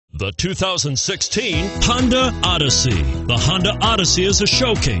The 2016 Honda Odyssey. The Honda Odyssey is a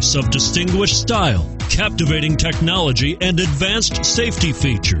showcase of distinguished style, captivating technology, and advanced safety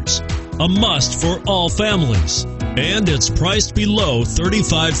features. A must for all families. And it's priced below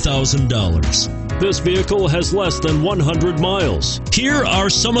 $35,000. This vehicle has less than 100 miles. Here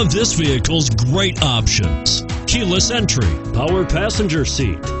are some of this vehicle's great options: keyless entry, power passenger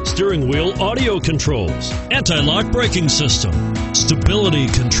seat, steering wheel audio controls, anti-lock braking system, stability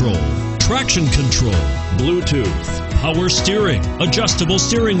control, traction control, Bluetooth, power steering, adjustable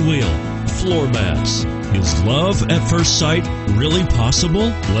steering wheel, floor mats. Is love at first sight really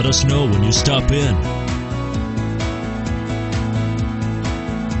possible? Let us know when you stop in.